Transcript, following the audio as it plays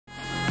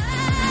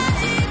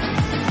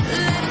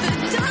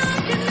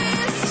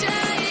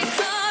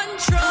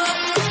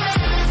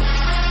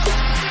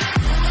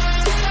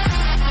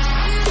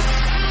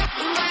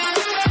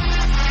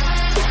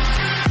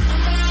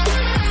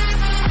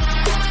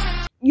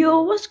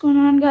Yo, what's going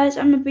on, guys?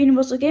 I'm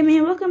Universal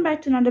Gaming. Welcome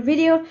back to another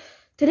video.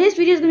 Today's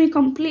video is gonna be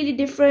completely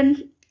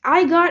different.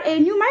 I got a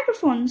new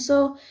microphone,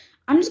 so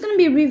I'm just gonna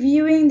be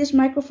reviewing this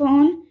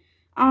microphone.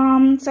 So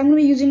I'm gonna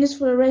be using this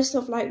for the rest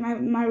of like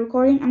my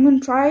recording. I'm gonna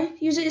try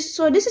use it.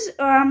 So this is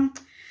an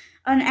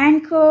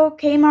Anchor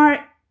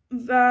Kmart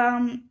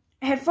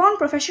headphone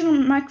professional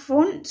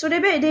microphone. So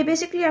they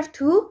basically have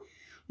two.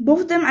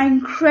 Both of them are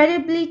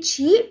incredibly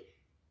cheap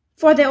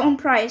for their own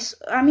price.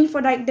 I mean,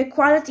 for like the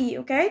quality.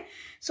 Okay,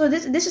 so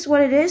this is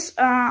what it is.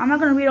 I'm not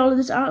gonna read all of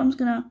this out. I'm just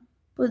gonna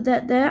put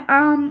that there.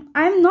 I'm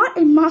not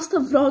a master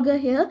vlogger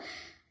here,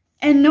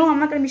 and no, I'm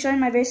not gonna be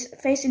showing my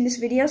face in this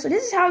video. So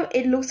this is how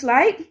it looks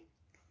like.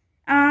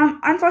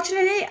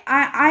 Unfortunately,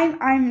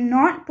 I'm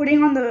not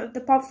putting on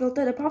the pop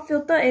filter. The pop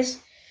filter is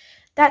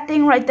that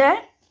thing right there,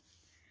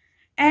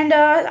 and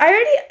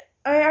I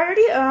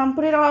already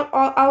put it all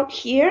out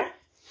here.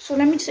 So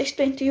let me just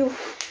explain to you.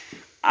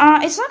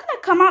 It's not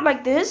gonna come out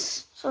like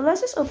this. So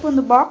let's just open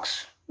the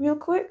box real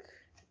quick.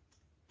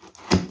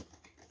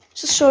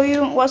 Just show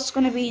you what's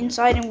gonna be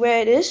inside and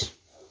where it is.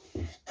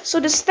 So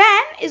the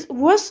stand is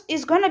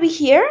gonna be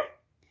here,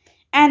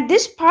 and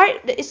this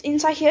part that is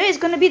inside here is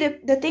gonna be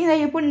the thing that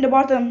you put in the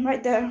bottom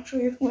right there. I'll show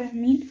you what I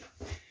mean.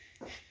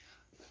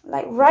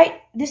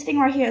 Like this thing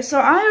right here. So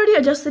I already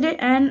adjusted it,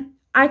 and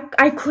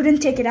I couldn't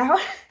take it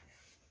out.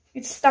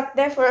 It's stuck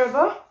there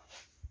forever.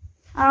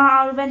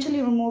 I'll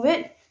eventually remove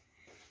it.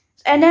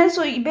 And then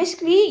so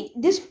basically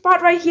this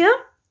part right here,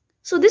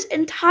 so this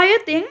entire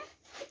thing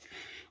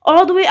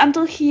all the way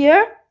until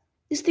here,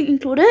 this thing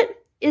included,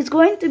 is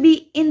going to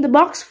be in the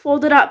box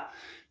folded up.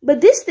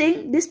 But this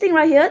thing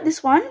right here,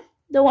 this one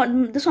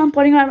I'm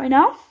putting out right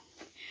now,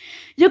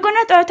 you're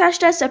gonna attach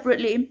that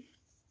separately.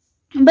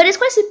 But it's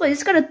quite simple.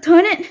 It's gonna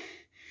turn it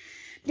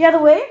the other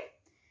way.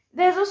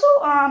 There's also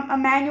a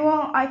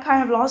manual. I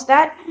kind of lost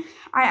that.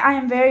 I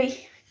am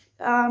very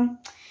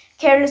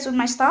careless with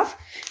my stuff.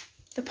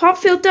 The pop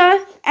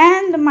filter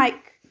and the mic.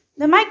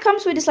 The mic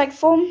comes with this like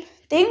foam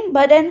thing,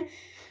 but then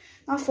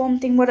not foam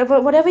thing,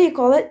 whatever you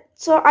call it.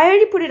 So I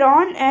already put it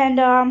on, and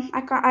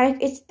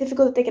it's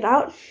difficult to take it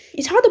out.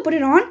 It's hard to put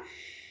it on,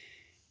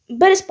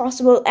 but it's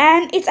possible,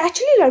 and it's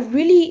actually like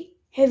really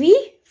heavy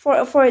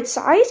for its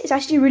size. It's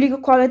actually really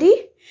good quality.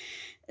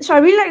 So I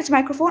really like this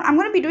microphone. I'm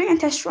gonna be doing a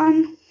test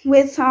run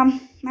with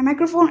my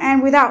microphone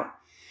and without,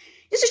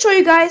 just to show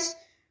you guys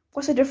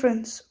what's the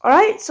difference.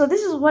 Alright, so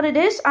this is what it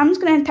is. I'm just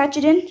gonna attach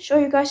it in, show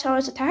you guys how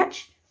it's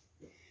attached.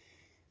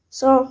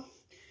 So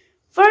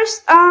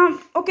first,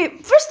 okay,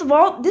 first of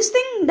all, this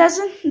thing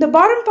doesn't, the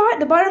bottom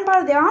part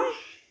of the arm,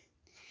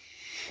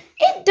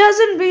 it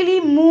doesn't really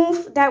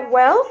move that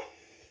well,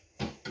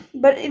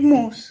 but it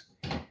moves.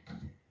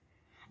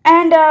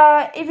 And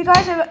if you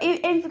guys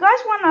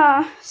want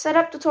a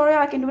setup tutorial,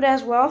 I can do that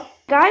as well.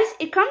 Guys,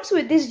 it comes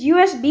with this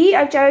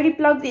USB, which I already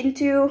plugged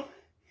into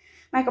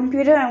my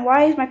computer. And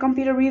why is my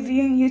computer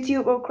reviewing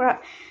YouTube? Oh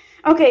crap.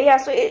 Okay, yeah,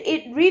 so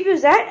it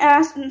reviews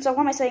that. So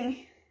what am I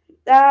saying?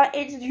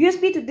 It's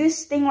USB to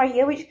this thing right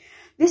here,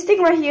 this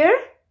thing right here,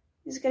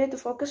 just get it to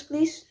focus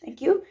please,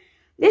 thank you.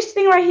 This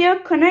thing right here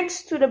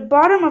connects to the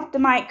bottom of the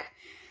mic.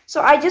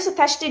 So I just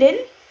attached it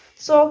in.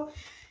 So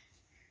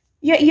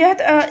you have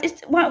to,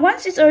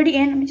 once it's already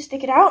in, let me just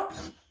take it out.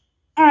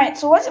 Alright,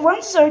 so once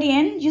it's already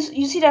in, you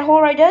see that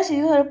hole right there, so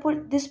you have to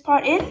put this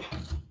part in.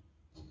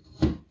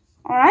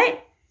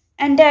 Alright,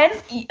 and then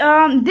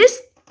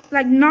this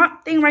like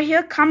knot thing right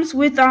here comes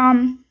with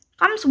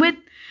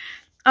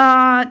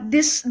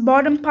this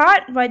bottom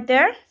part right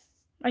there,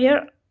 right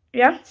here.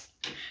 Yeah,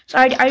 so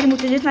I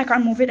removed it and I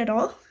can't move it at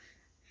all.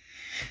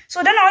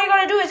 So then all you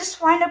gotta do is just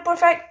find a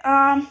perfect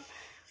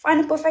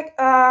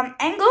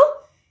angle,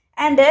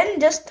 and then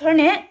just turn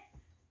it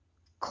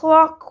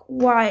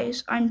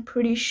clockwise. I'm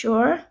pretty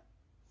sure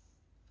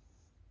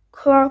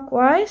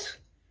clockwise.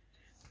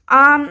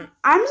 I'm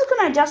just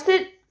gonna adjust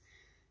it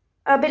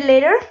a bit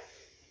later.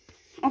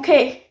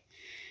 Okay,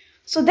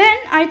 so then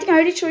I think I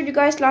already showed you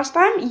guys last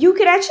time. You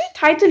can actually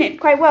tighten it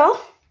quite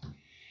well.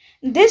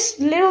 This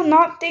little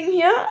knot thing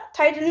here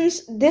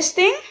tightens this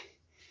thing.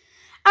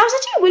 I was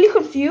actually really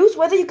confused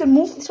whether you can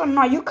move this one or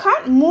not. You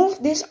can't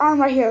move this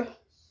arm right here.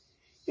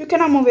 You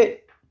cannot move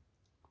it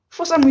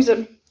for some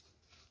reason.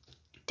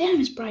 Damn,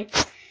 it's bright.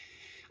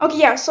 Okay,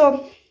 yeah,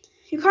 so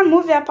you can't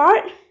move that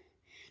part,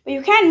 but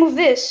you can move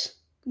this.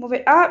 Move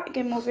it up, you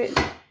can move it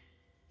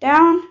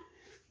down.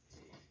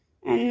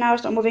 And now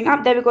it's not moving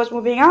up. There we go, it's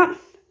moving up.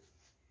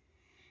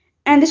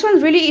 And this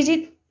one's really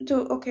easy to,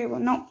 okay, well,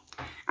 no.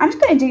 I'm just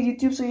gonna take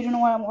YouTube so you don't know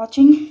what I'm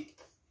watching.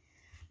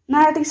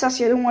 Nah, I think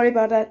Saskia, don't worry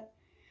about that.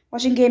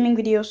 Watching gaming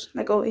videos,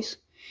 like always.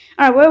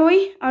 Alright, where are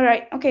we?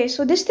 Alright, okay,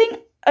 so this thing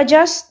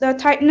adjusts the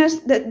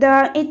tightness,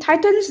 it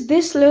tightens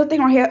this little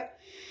thing right here.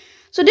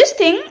 So this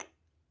thing,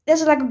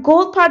 there's like a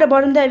gold part at the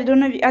bottom there. I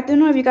don't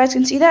know if you guys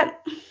can see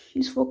that.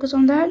 Just focus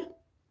on that.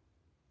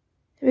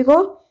 There we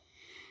go.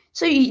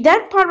 So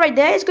that part right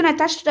there is gonna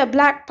attach to the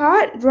black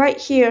part right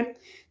here.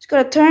 It's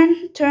gonna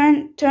turn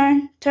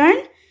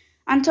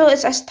until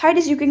it's as tight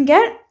as you can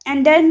get,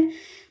 and then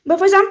But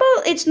for example,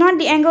 it's not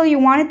the angle you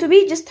want it to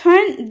be. Just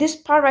turn this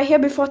part right here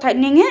before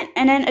tightening it,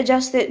 and then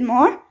adjust it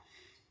more.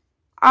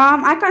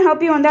 I can't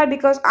help you on that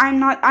because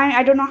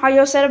I don't know how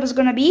your setup is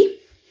gonna be.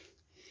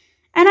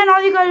 And then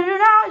all you gotta do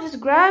now is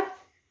just grab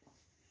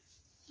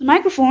the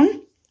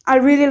microphone. I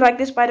really like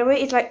this, by the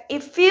way. It's like,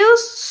 it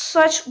feels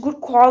such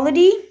good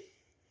quality.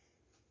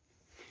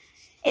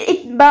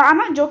 But I'm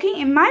not joking.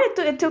 It might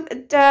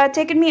have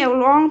taken me a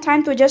long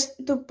time to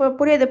adjust, to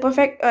put it the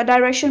perfect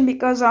direction,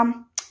 because I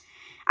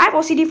have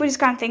OCD for these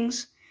kind of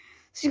things.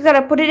 So you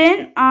gotta put it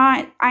in.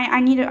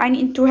 I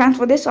need 2 hands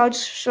for this. So I'll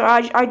just show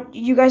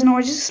you guys know.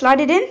 I just slide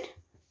it in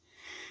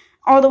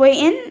all the way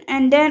in,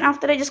 and then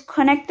after that, just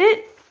connect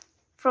it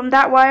from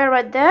that wire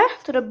right there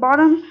to the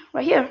bottom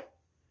right here.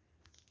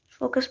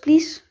 Focus,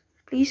 please,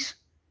 please.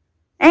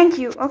 Thank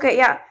you. Okay,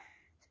 yeah,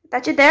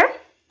 touch it there.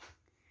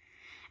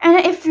 And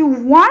then if you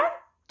want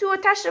to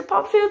attach the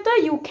pop filter,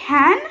 you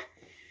can.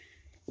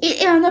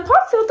 The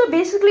pop filter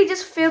basically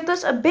just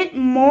filters a bit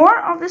more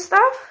of the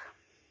stuff.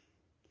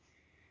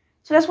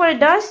 So that's what it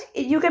does.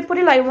 You can put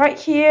it like right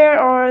here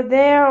or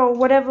there or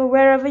whatever,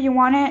 wherever you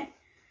want it.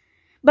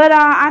 But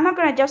I'm not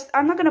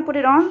gonna put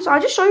it on. So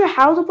I'll just show you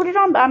how to put it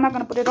on, but I'm not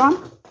gonna put it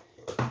on.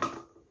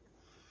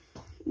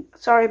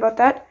 Sorry about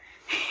that.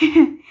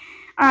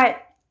 Alright.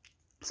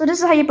 So this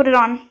is how you put it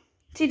on.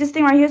 See this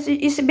thing right here? So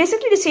it's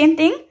basically the same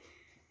thing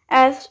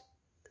as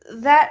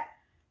that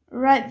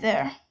right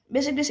there.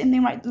 Basically the same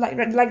thing, right,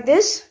 like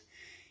this.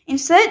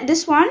 Instead,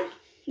 this one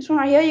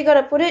right here, you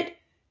gotta put it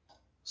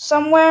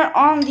somewhere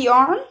on the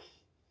arm.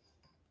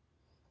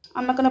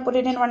 I'm not gonna put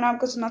it in right now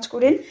because it's not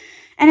screwed in.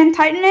 And then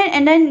tighten it,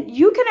 and then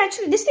you can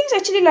actually, this thing's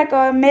actually like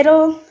a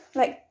metal,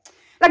 like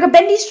a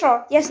bendy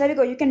straw. Yes, there we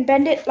go. You can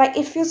bend it, like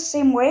it feels the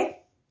same way.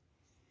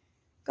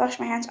 Gosh,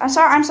 my hands. I'm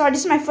sorry.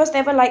 This is my first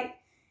ever like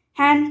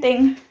hand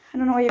thing. I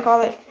don't know what you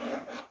call it.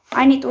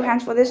 I need 2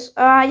 hands for this.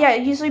 Yeah,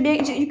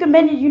 you can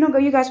bend it.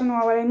 You guys will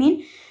know what I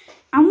mean.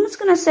 I'm just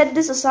gonna set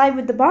this aside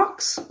with the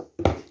box.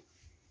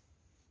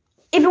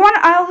 If you want,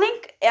 I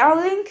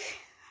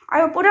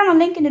will put on a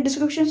link in the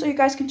description so you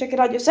guys can check it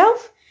out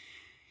yourself.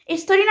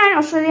 It's 39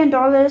 Australian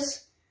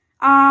dollars.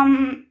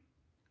 I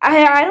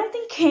don't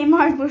think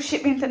Kmart will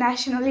ship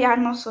internationally.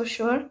 I'm not so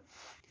sure.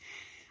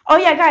 Oh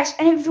yeah, guys,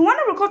 and if you want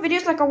to record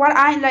videos like what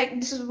I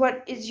like, this is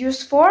what it's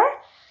used for.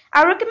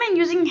 I recommend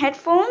using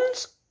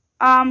headphones.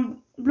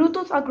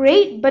 Bluetooth are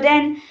great, but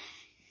then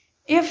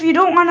if you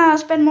don't want to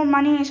spend more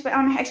money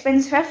on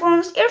expensive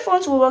headphones,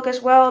 earphones will work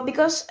as well,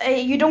 because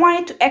you don't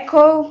want it to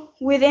echo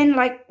within,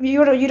 like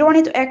you don't want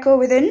it to echo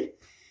within.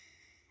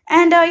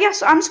 And yeah,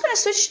 so I'm just gonna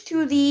switch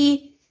to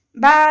the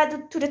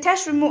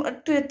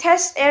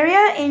test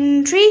area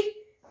in 3,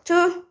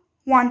 2,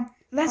 1.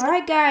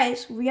 Alright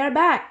guys, we are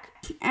back.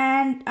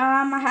 And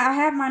I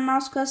have my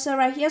mouse cursor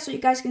right here so you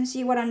guys can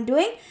see what I'm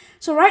doing.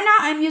 So right now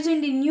I'm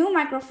using the new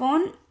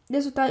microphone.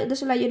 This will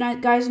let you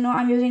guys know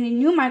I'm using the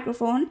new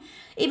microphone.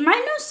 It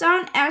might not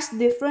sound as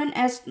different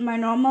as my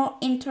normal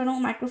internal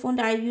microphone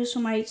that I use for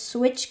my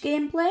Switch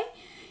gameplay,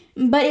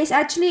 but it's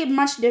actually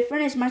much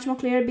different. It's much more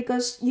clear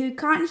because you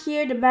can't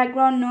hear the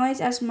background noise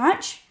as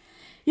much.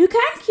 You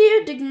can't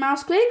hear the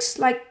mouse clicks,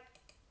 like,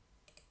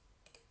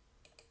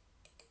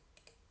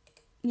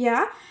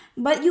 yeah,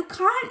 but you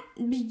can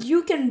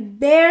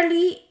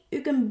barely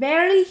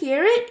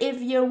hear it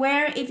if you're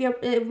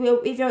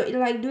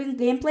like doing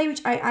gameplay,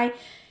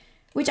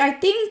 which I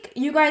think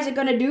you guys are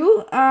gonna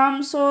do.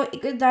 So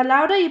the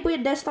louder you put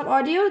your desktop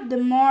audio, the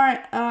more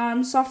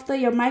softer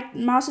your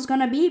mouse is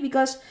gonna be,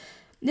 because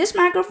this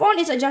microphone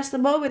is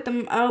adjustable with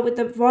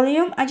the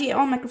volume. Actually,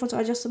 all microphones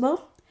are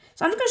adjustable.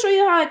 So I'm just gonna show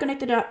you how I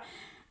connected it up.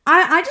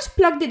 I just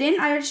plugged it in.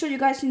 I already showed you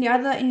guys in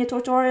the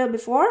tutorial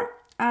before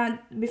I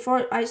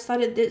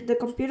started the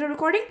computer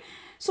recording.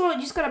 So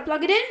you just gotta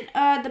plug it in.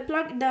 I don't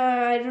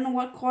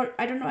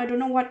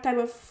know what type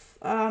of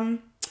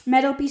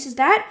metal piece is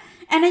that,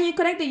 and then you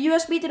connect the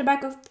USB to the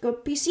back of the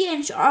PC and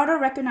it should auto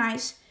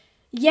recognize.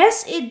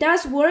 Yes, it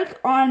does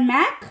work on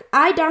Mac.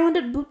 I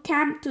downloaded Boot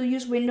Camp to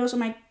use Windows on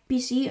my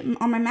PC,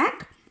 on my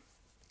Mac.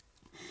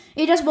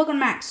 It does work on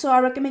Mac, so I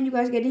recommend you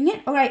guys getting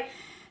it. Alright,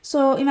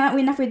 so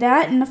enough with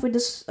that. Enough with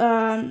this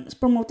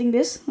promoting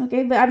this.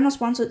 Okay, but I'm not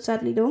sponsored,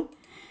 sadly, though.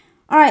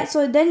 Alright,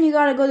 so then you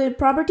gotta go to the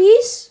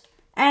properties,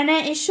 and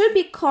then it should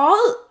be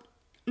called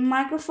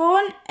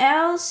microphone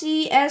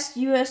LCS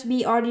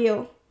USB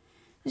audio.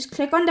 Just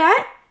click on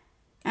that,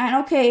 and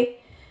okay.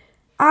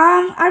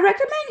 I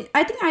recommend,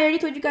 I think I already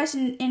told you guys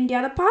in the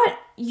other part,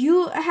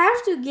 you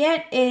have to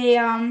get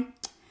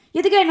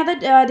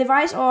another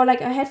device, or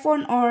like a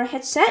headphone or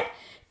headset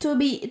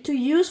to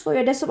use for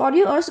your desktop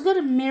audio, or it's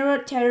gonna mirror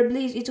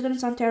terribly. It's gonna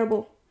sound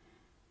terrible.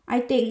 I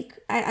think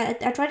I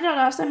tried it out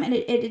last time and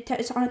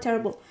it sounded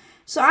terrible.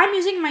 So I'm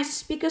using my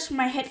speakers for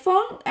my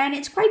headphone, and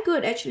it's quite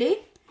good actually.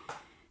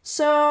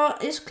 So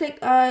just click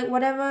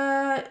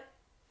whatever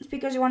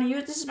speakers you want to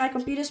use. This is my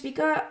computer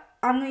speaker.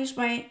 I'm gonna use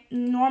my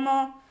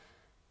normal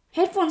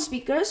headphone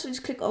speakers. So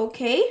just click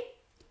OK,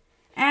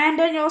 and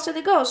then you're all set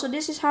to go. So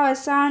this is how I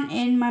sound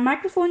in my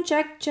microphone.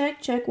 Check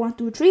 1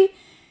 2 3.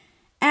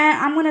 And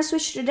I'm gonna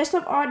switch to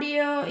desktop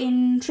audio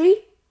in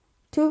 3,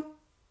 2,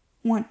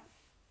 1.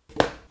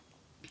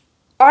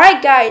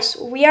 Alright guys,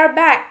 we are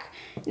back.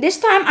 This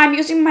time I'm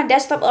using my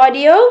desktop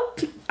audio.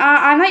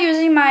 I'm not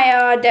using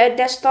my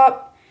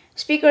desktop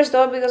speakers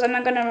though, because I'm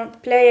not gonna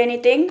play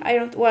anything. I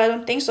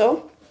don't think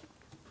so.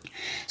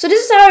 So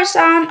this is how it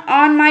sounds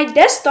on my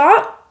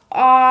desktop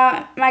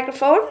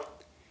microphone.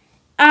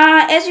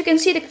 As you can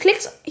see, the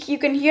clicks you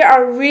can hear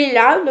are really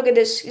loud. Look at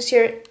this, just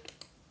hear it.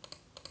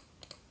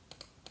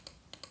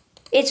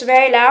 It's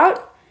very loud.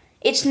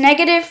 It's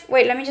negative.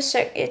 Wait, let me just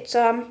check. It's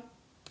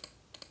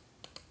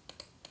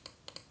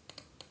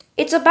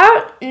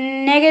about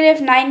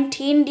negative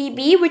 19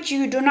 dB, which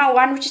you do not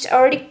want, which is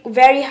already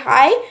very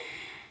high.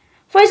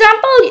 For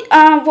example,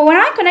 when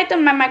I connected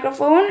my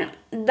microphone,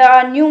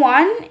 the new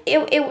one,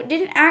 it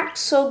didn't act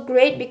so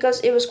great because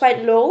it was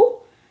quite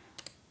low.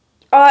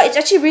 It's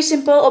actually really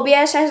simple.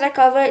 OBS has that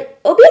covered.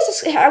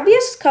 OBS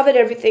has covered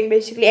everything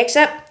basically,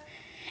 except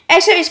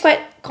it's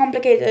quite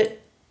complicated.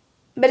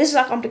 But this is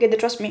not complicated,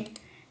 trust me.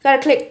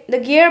 Gotta click the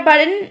gear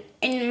button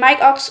in mic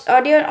aux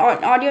audio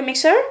or audio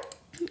mixer,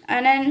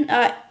 and then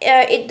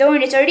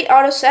it's already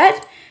auto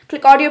set.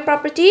 Click audio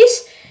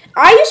properties.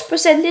 I use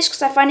percentage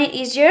because I find it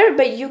easier,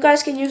 but you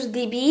guys can use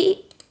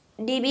dB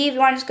if you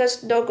want,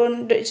 because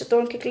it's a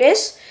don't click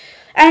list,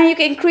 and you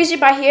can increase it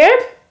by here.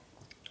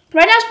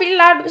 Right now it's pretty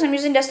loud because I'm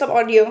using desktop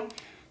audio,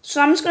 so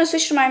I'm just gonna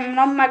switch to my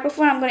normal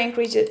microphone. I'm gonna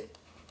increase it.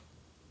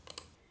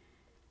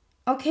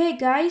 Okay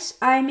guys,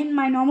 I'm in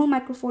my normal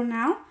microphone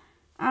now.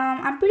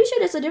 I'm pretty sure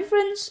there's a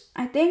difference,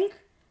 I think.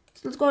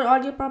 So let's go to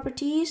audio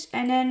properties,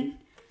 and then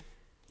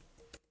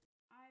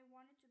I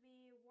want it to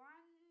be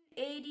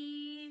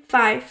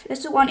 185.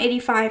 Let's do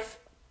 185.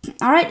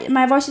 Alright,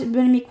 my voice is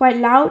going to be quite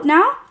loud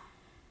now.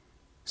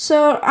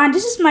 So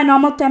this is my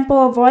normal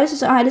tempo of voice.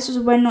 So, this is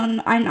when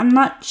I'm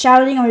not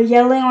shouting or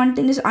yelling or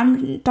anything.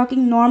 I'm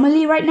talking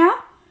normally right now.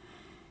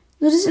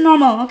 So this is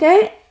normal,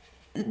 okay?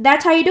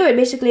 That's how you do it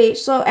basically.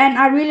 So, and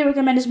I really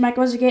recommend this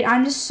microphone again.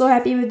 I'm just so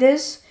happy with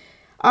this.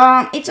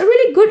 It's a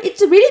really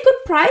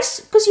good price,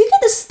 because you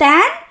get the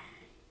stand,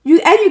 you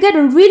get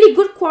a really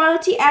good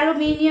quality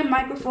aluminium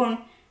microphone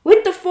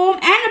with the foam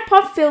and a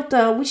pop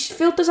filter, which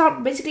filters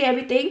out basically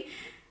everything.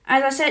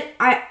 As I said,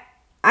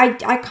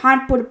 I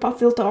can't put a pop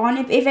filter on.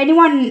 If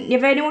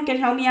anyone can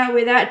help me out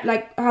with that,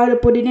 like how to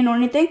put it in or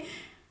anything,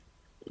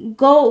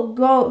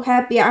 go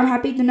happy. I'm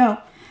happy to know.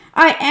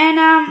 Alright, and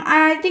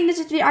I think this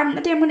is I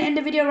think I'm gonna end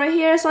the video right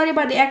here. Sorry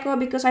about the echo,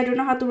 because I don't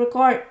know how to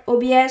record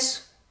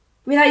OBS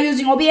without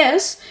using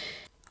OBS.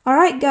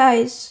 Alright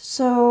guys,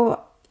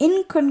 so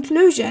in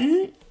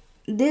conclusion,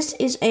 this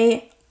is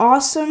a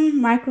awesome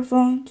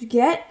microphone to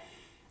get.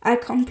 I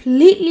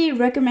completely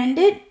recommend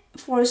it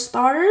for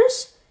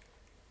starters,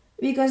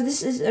 because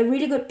this is a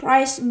really good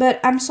price. But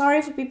I'm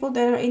sorry for people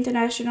that are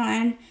international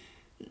and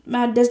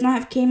does not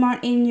have Kmart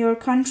in your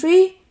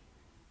country.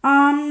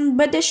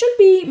 But there should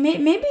be,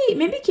 maybe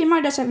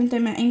Kmart does have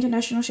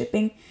international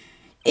shipping.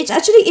 It's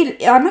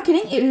actually, I'm not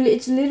kidding,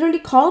 it's literally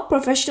called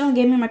professional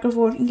gaming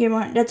microphone in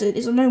Kmart. That's it.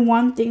 It's only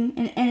one thing,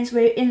 and it's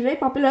very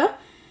popular.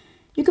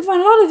 You can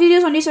find a lot of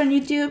videos on this on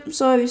YouTube.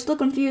 So if you're still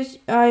confused,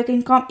 you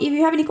can if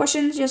you have any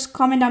questions, just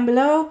comment down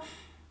below.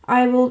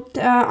 I will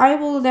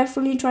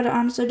definitely try to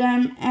answer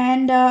them.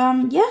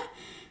 And yeah,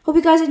 hope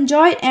you guys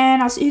enjoyed,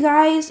 and I'll see you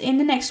guys in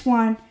the next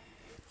one.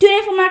 Tune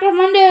in for Micro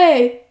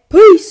Monday.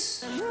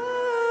 Peace.